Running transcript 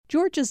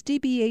Georgia's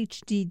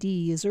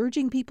DBHDD is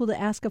urging people to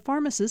ask a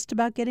pharmacist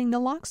about getting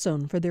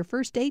naloxone for their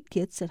first aid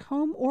kits at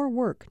home or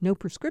work. No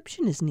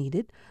prescription is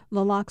needed.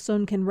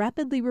 Naloxone can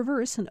rapidly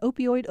reverse an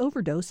opioid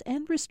overdose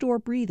and restore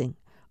breathing.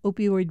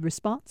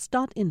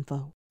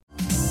 Opioidresponse.info.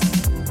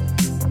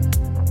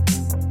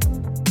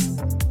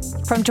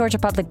 From Georgia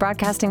Public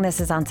Broadcasting, this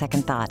is On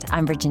Second Thought.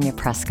 I'm Virginia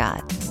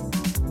Prescott.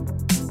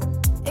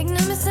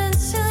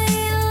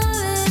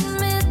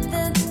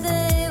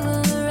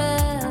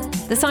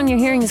 The song you're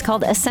hearing is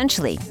called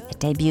Essentially. It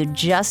debuted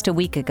just a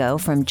week ago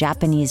from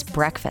Japanese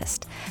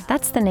Breakfast.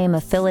 That's the name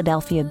of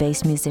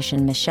Philadelphia-based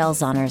musician Michelle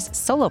Zauner's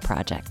solo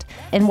project.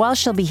 And while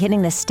she'll be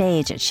hitting the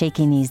stage at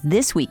Shaky Knees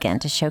this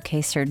weekend to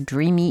showcase her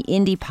dreamy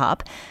indie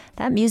pop,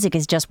 that music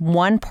is just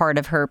one part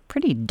of her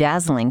pretty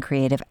dazzling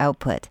creative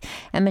output.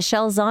 And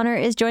Michelle Zauner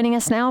is joining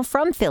us now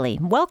from Philly.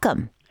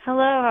 Welcome. Hello,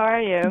 how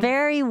are you?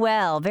 Very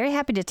well. Very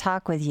happy to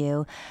talk with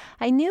you.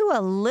 I knew a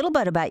little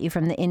bit about you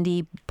from the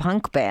indie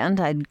punk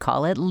band, I'd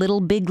call it, Little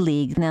Big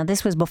League. Now,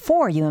 this was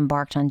before you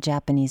embarked on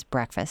Japanese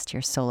Breakfast,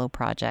 your solo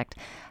project.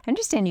 I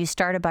understand you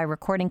started by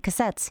recording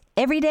cassettes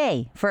every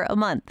day for a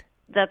month.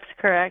 That's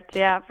correct,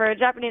 yeah. For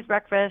Japanese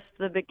Breakfast,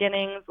 the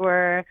beginnings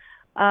were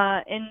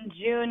in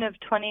June of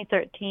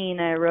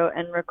 2013, I wrote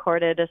and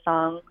recorded a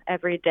song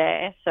every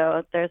day.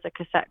 So there's a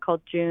cassette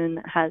called June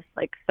that has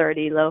like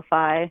 30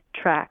 lo-fi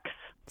tracks.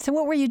 So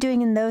what were you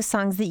doing in those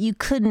songs that you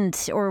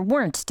couldn't or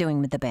weren't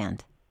doing with the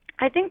band?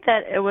 I think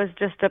that it was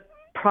just a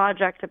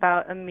project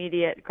about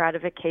immediate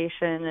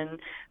gratification and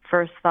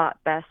first thought,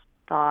 best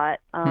thought.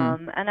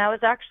 And I was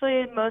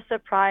actually most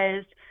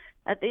surprised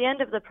at the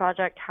end of the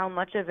project how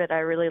much of it I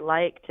really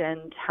liked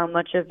and how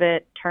much of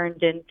it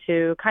turned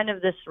into kind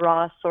of this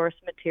raw source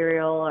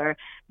material or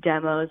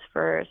demos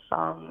for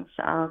songs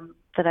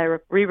that I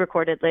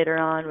re-recorded later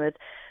on with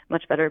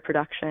much better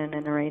production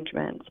and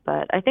arrangements.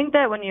 But I think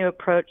that when you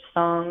approach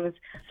songs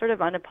sort of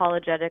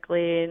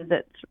unapologetically,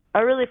 that's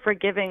a really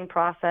forgiving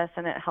process,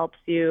 and it helps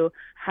you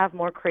have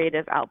more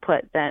creative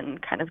output than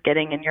kind of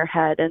getting in your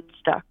head and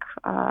stuck.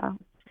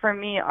 For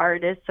me,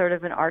 art is sort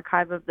of an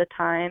archive of the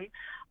time.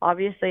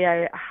 Obviously,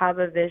 I have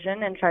a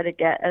vision and try to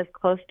get as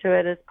close to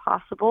it as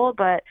possible,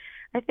 but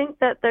I think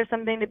that there's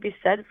something to be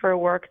said for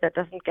work that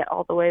doesn't get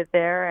all the way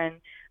there,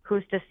 and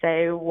who's to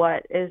say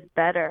what is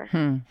better.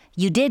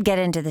 You did get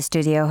into the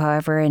studio,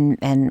 however,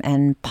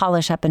 and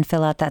polish up and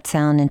fill out that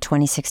sound in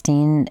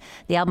 2016.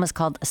 The album is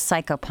called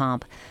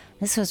Psychopomp.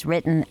 This was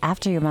written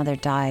after your mother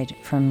died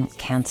from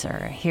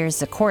cancer. Here's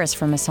the chorus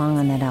from a song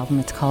on that album.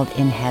 It's called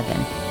In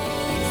Heaven.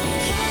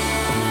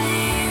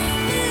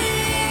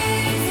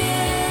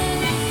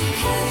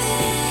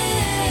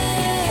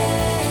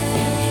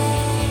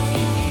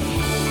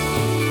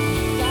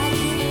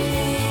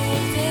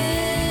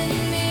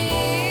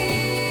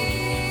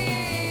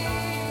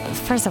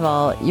 First of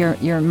all,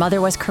 your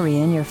mother was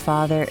Korean, your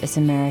father is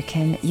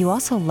American. You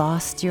also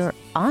lost your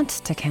aunt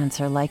to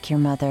cancer like your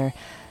mother.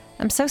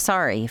 I'm so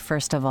sorry,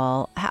 first of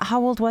all. How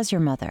old was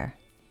your mother?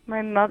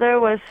 My mother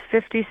was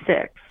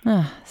 56.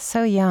 Oh,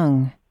 so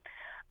young.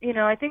 You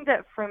know, I think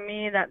that for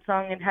me, that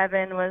song In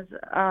Heaven was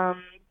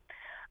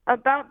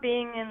about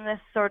being in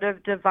this sort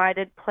of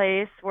divided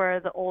place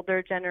where the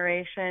older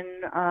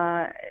generation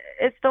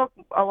is still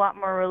a lot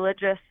more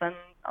religious than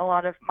a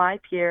lot of my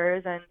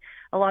peers, and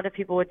a lot of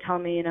people would tell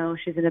me, you know,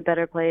 she's in a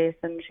better place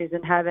and she's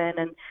in heaven,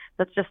 and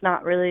that's just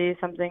not really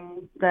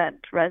something that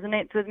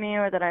resonates with me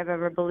or that I've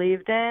ever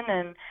believed in.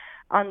 And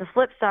on the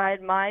flip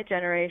side, my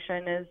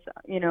generation is,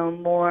 you know,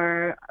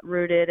 more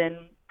rooted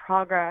in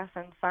progress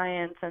and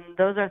science, and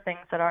those are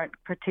things that aren't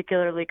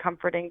particularly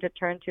comforting to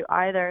turn to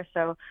either.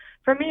 So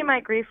for me,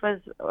 my grief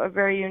was a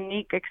very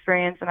unique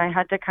experience, and I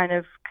had to kind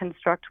of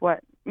construct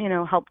what, you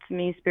know, helped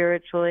me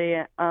spiritually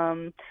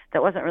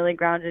that wasn't really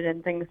grounded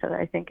in things that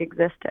I think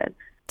existed.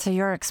 So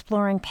you're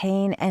exploring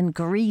pain and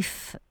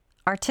grief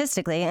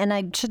artistically. And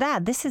I should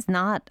add, this is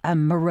not a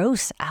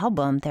morose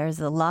album.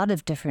 There's a lot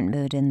of different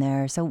mood in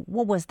there. So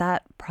what was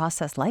that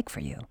process like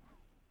for you?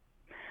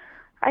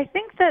 I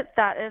think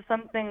that is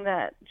something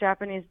that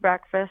Japanese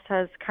Breakfast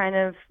has kind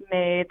of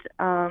made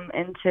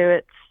into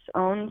its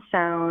own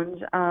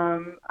sound.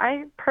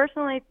 I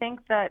personally think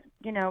that,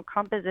 you know,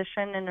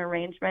 composition and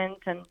arrangement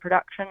and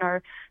production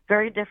are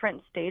very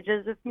different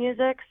stages of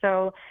music.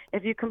 So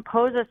if you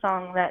compose a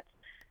song that's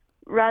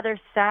rather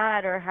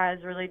sad or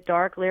has really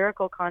dark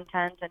lyrical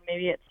content, and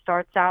maybe it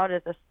starts out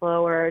as a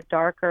slower,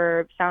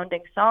 darker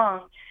sounding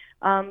song,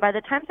 by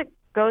the time it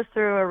goes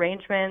through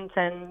arrangements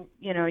and,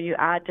 you know, you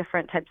add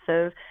different types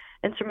of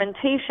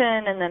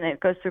instrumentation and then it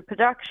goes through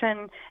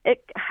production,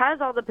 it has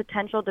all the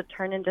potential to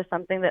turn into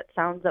something that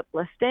sounds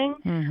uplifting.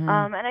 And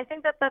I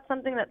think that that's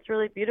something that's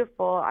really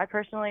beautiful. I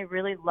personally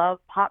really love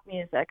pop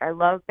music. I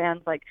love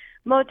bands like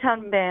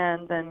Motown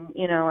bands, and,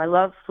 you know, I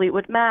love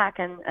Fleetwood Mac.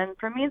 And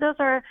for me, those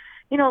are,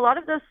 you know, a lot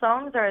of those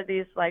songs are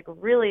these like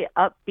really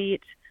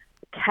upbeat,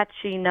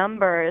 catchy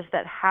numbers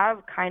that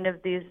have kind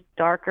of these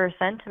darker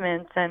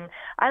sentiments, and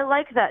I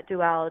like that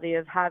duality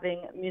of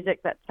having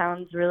music that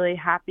sounds really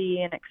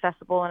happy and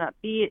accessible and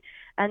upbeat,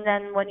 And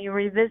then when you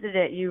revisit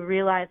it, you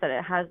realize that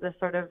it has this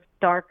sort of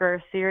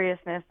darker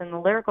seriousness in the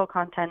lyrical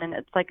content, and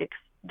it's like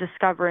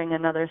discovering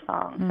another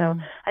song. So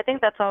I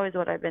think that's always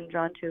what I've been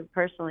drawn to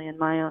personally in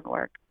my own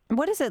work.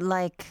 What is it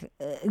like,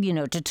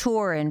 to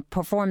tour and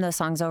perform those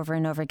songs over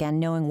and over again,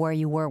 knowing where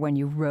you were when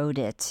you wrote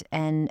it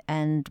and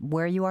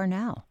where you are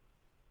now?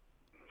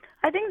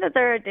 I think that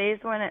there are days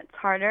when it's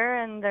harder,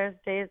 and there's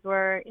days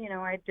where,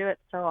 I do it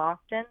so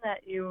often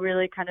that you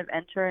really kind of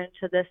enter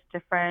into this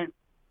different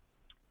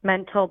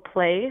mental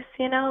place.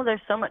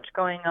 There's so much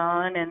going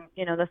on, and,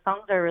 the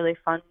songs are really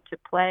fun to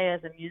play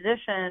as a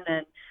musician,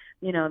 and,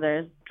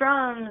 there's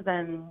drums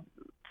and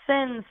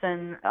synths,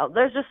 and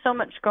there's just so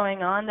much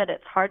going on that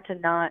it's hard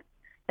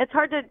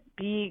to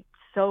be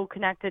so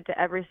connected to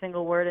every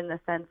single word, in the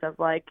sense of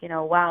like,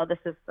 wow, this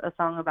is a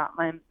song about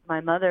my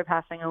mother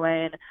passing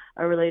away in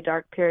a really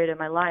dark period in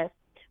my life.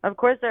 Of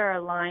course, there are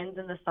lines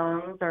in the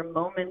songs or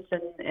moments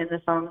in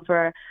the songs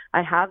where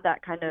I have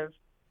that kind of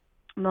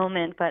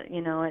moment, but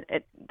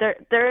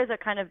there is a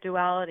kind of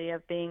duality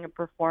of being a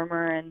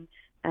performer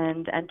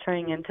and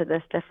entering into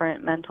this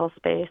different mental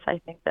space.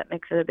 I think that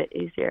makes it a bit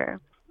easier.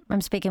 I'm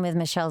speaking with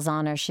Michelle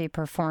Zauner. She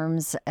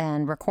performs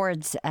and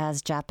records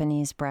as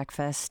Japanese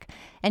Breakfast,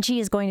 and she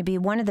is going to be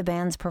one of the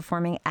bands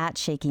performing at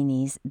Shaky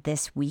Knees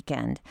this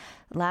weekend.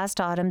 Last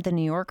autumn, The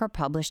New Yorker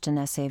published an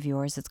essay of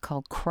yours. It's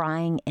called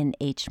Crying in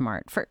H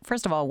Mart.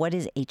 First of all, what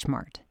is H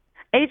Mart?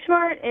 H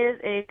Mart is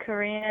a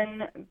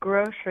Korean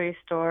grocery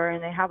store,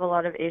 and they have a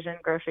lot of Asian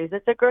groceries.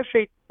 It's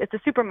a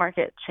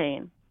supermarket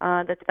chain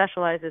that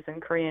specializes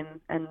in Korean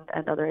and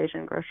other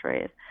Asian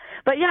groceries.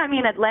 But yeah,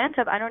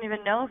 Atlanta, I don't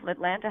even know if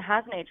Atlanta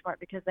has an H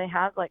Mart, because they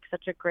have like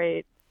such a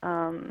great, they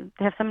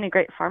have so many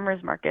great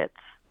farmers markets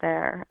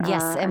there.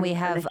 Yes, and we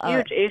have a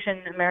huge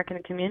Asian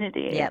American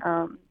community. Yep.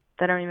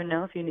 I don't even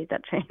know if you need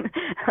that chain.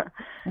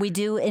 We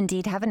do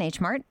indeed have an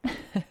H Mart.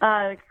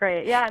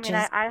 Great. Yeah,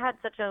 I had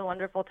such a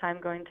wonderful time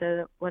going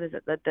to, what is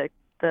it,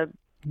 the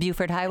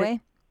Buford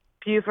Highway?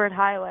 Buford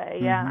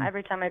Highway, yeah. Mm-hmm.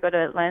 Every time I go to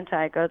Atlanta,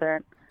 I go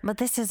there. But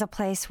this is a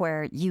place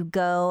where you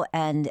go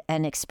and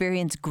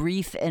experience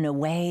grief in a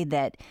way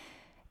that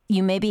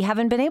you maybe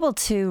haven't been able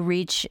to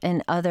reach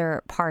in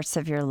other parts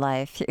of your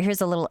life.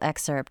 Here's a little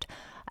excerpt.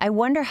 I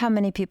wonder how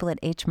many people at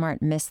H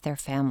Mart miss their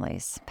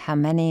families, how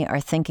many are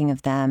thinking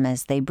of them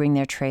as they bring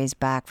their trays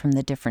back from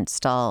the different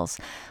stalls,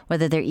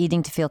 whether they're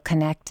eating to feel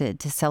connected,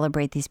 to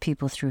celebrate these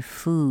people through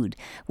food,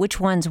 which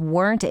ones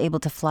weren't able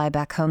to fly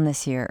back home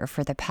this year or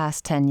for the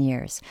past 10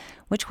 years,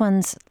 which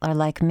ones are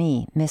like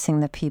me, missing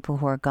the people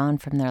who are gone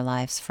from their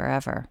lives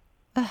forever.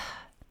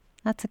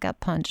 That's a gut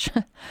punch.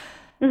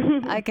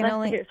 I can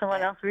only hear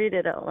someone else read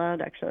it out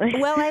loud, actually.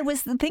 Well, I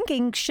was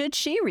thinking, should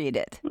she read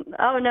it?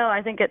 Oh, no,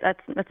 I think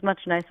that's much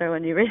nicer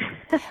when you read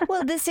it.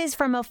 Well, this is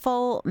from a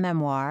full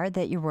memoir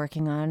that you're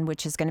working on,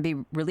 which is going to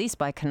be released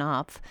by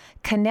Knopf,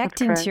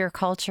 connecting to your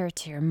culture,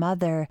 to your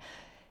mother.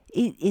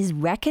 Is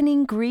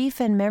reckoning grief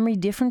and memory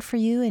different for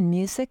you in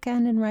music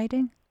and in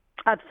writing?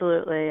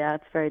 Absolutely, yeah,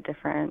 it's very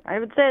different. I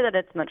would say that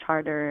it's much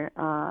harder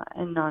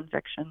in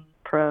nonfiction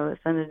prose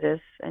than it is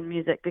in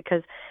music,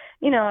 because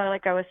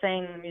like I was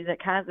saying,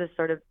 music has this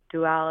sort of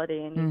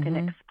duality, and you can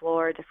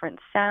explore different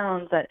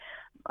sounds that,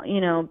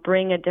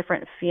 bring a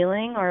different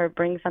feeling or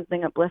bring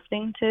something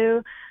uplifting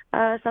to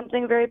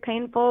something very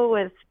painful.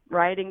 With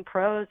writing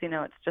prose,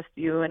 it's just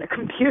you and a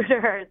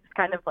computer. It's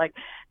kind of like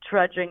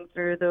trudging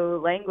through the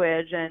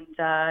language, and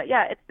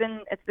it's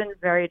been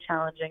very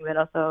challenging, but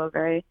also a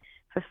very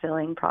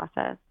fulfilling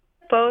process.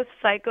 Both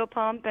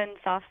Psychopomp and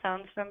Soft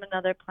Sounds from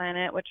Another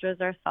Planet, which was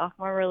our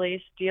sophomore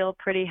release, deal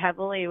pretty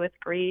heavily with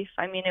grief.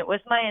 It was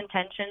my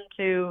intention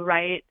to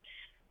write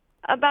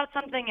about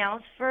something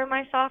else for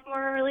my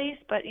sophomore release,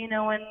 but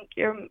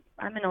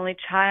I'm an only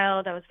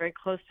child. I was very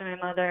close to my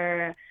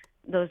mother.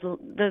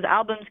 Those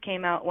albums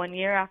came out one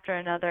year after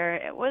another.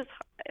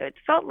 It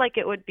felt like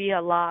it would be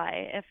a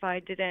lie if I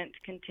didn't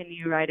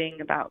continue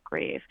writing about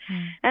grief.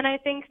 And I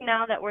think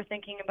now that we're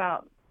thinking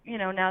about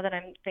now that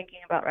I'm thinking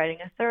about writing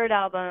a third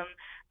album,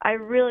 I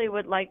really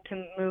would like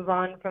to move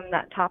on from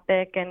that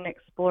topic and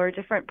explore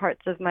different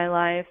parts of my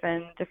life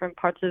and different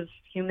parts of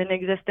human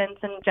existence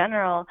in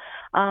general.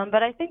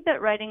 But I think that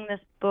writing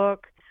this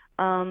book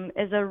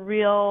is a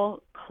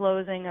real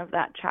closing of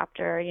that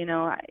chapter.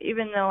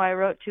 Even though I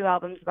wrote 2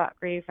 albums about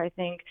grief, I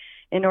think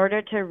in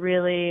order to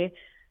really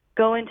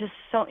go into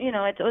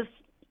it was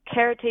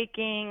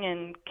caretaking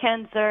and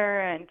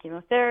cancer and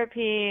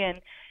chemotherapy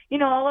and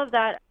all of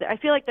that. I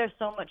feel like there's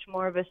so much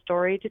more of a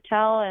story to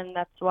tell, and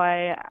that's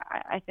why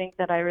I think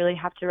that I really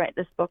have to write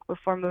this book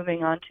before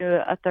moving on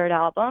to a third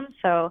album.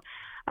 So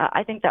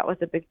I think that was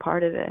a big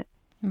part of it.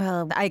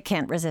 Well, I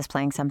can't resist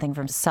playing something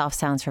from Soft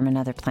Sounds from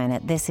Another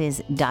Planet. This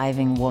is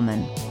Diving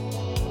Woman.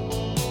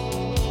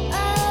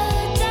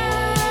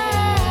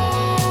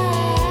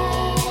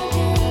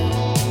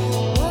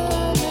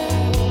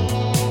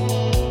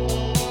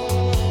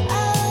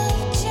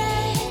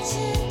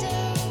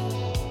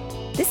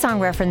 This song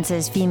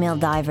references female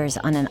divers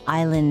on an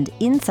island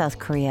in South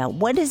Korea.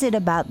 What is it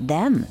about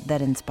them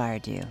that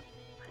inspired you?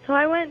 It's So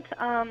I went,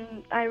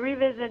 I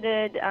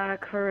revisited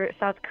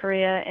South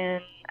Korea in,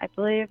 I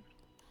believe,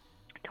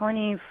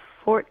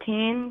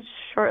 2014,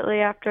 shortly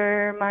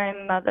after my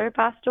mother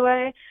passed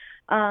away.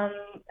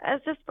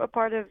 As just a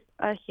part of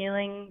a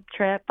healing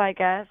trip, I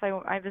guess.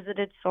 I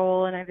visited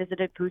Seoul and I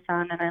visited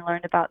Busan, and I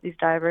learned about these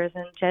divers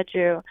in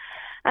Jeju.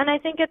 And I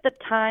think at the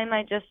time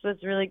I just was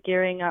really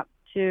gearing up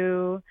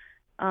to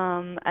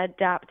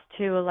adapt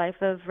to a life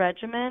of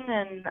regimen,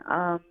 and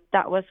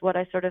that was what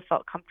I sort of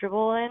felt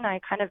comfortable in. I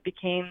kind of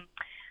became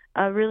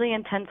a really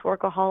intense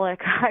workaholic.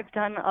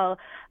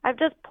 I've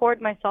just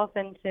poured myself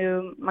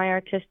into my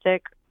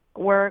artistic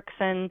works,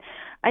 and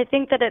I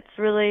think that it's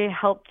really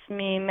helped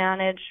me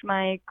manage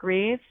my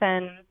grief.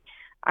 And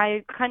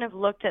I kind of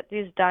looked at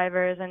these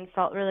divers and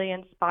felt really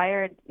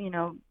inspired,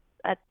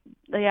 at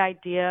the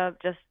idea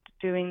of just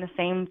doing the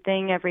same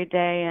thing every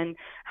day and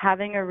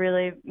having a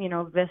really,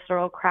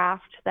 visceral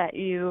craft that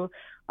you,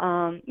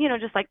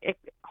 just like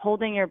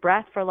holding your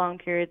breath for long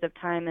periods of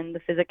time and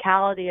the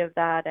physicality of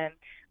that. And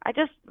I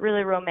just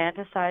really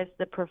romanticized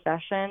the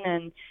profession,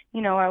 and,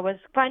 I was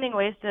finding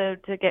ways to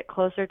get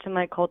closer to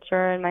my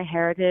culture and my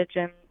heritage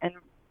and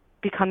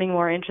becoming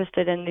more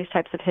interested in these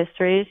types of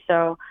histories.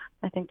 So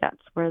I think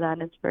that's where that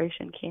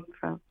inspiration came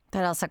from.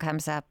 That also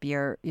comes up,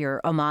 your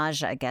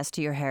homage, I guess,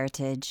 to your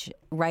heritage.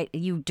 Right,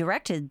 you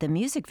directed the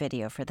music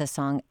video for the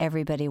song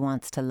Everybody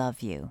Wants to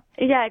Love You.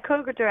 Yeah, I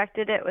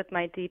co-directed it with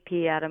my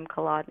DP, Adam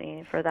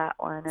Kolodny, for that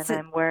one. And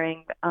I'm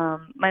wearing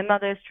my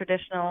mother's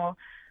traditional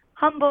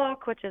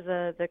hanbok, which is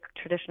the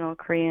traditional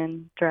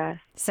Korean dress.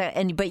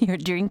 But you're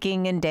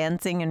drinking and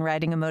dancing and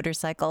riding a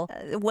motorcycle.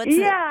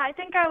 I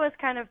think I was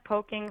kind of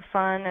poking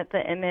fun at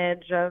the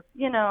image of,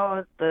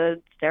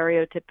 the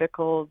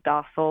stereotypical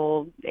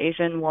docile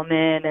Asian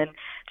woman, and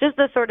just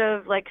the sort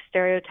of like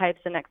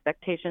stereotypes and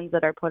expectations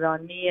that are put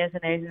on me as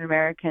an Asian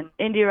American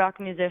indie rock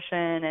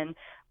musician, and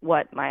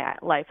what my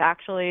life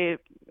actually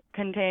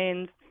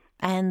contains.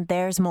 And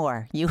there's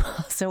more. You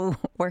also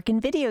work in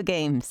video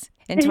games.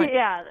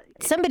 Yeah.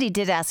 Somebody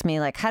did ask me,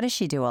 how does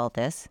she do all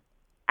this?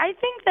 I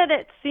think that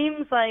it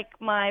seems like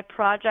my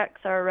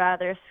projects are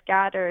rather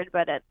scattered,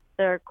 but at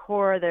their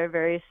core, they're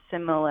very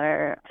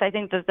similar. So I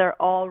think that they're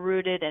all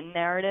rooted in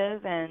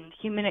narrative and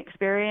human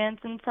experience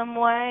in some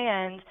way.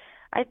 And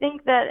I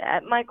think that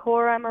at my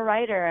core, I'm a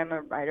writer. I'm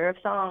a writer of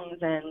songs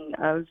and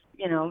of,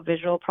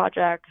 visual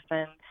projects.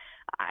 And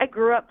I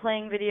grew up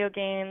playing video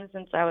games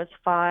since I was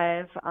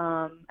 5.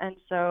 And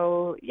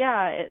so,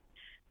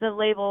 the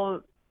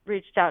label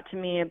reached out to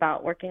me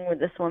about working with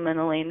this woman,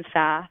 Elaine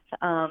Fath,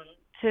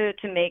 to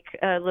make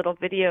a little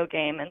video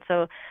game. And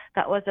so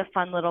that was a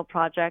fun little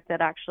project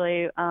that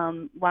actually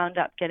wound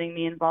up getting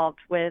me involved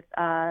with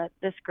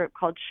this group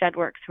called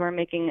Shedworks, who are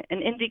making an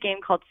indie game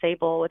called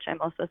Sable, which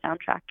I'm also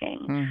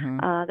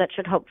soundtracking, that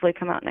should hopefully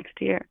come out next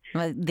year.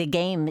 Well, the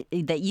game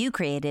that you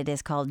created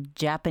is called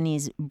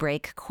Japanese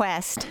Break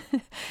Quest,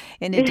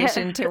 in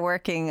addition to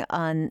working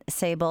on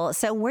Sable.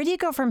 So where do you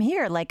go from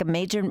here? Like a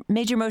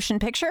major motion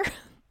picture?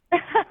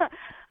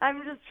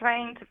 I'm just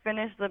trying to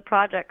finish the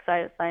projects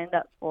I signed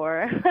up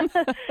for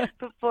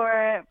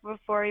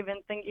before even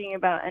thinking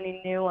about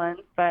any new ones.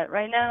 But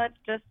right now it's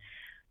just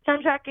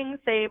soundtracking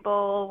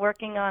Sable,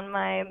 working on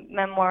my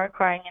memoir,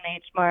 Crying in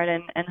H Mart,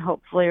 and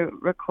hopefully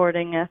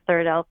recording a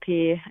 3rd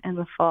LP in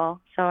the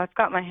fall. So I've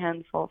got my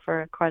hands full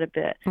for quite a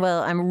bit.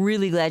 Well, I'm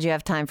really glad you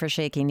have time for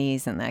Shaky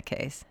Knees in that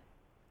case.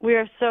 We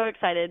are so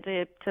excited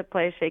to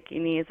play Shaky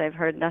Knees. I've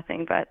heard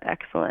nothing but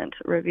excellent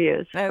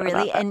reviews. Oh,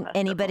 really? And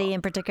anybody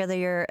in particular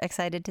you're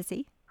excited to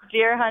see?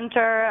 Deer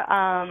Hunter.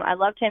 I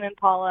love Tame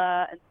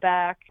Impala and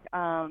Beck,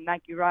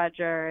 Maggie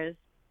Rogers,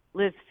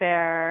 Liz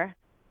Phair.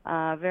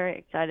 Very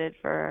excited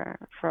for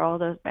all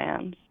those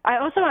bands. I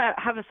also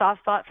have a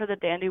soft spot for the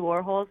Dandy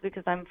Warhols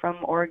because I'm from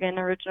Oregon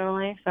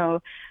originally,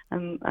 so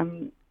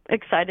I'm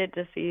excited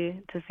to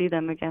see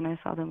them again. I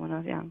saw them when I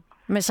was young.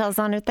 Michelle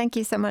Zauner, thank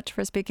you so much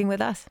for speaking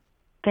with us.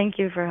 Thank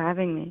you for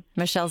having me.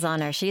 Michelle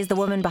Zauner, she is the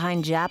woman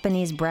behind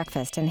Japanese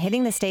Breakfast and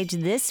hitting the stage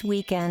this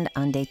weekend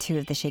on day 2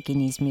 of the Shaky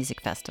Knees Music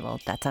Festival.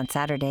 That's on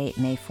Saturday,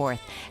 May 4th.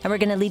 And we're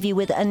going to leave you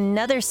with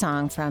another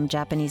song from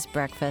Japanese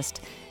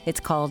Breakfast. It's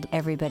called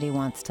Everybody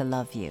Wants to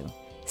Love You.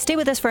 Stay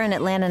with us for an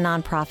Atlanta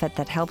nonprofit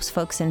that helps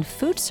folks in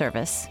food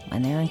service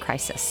when they're in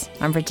crisis.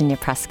 I'm Virginia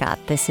Prescott.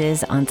 This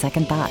is On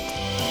Second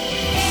Thought.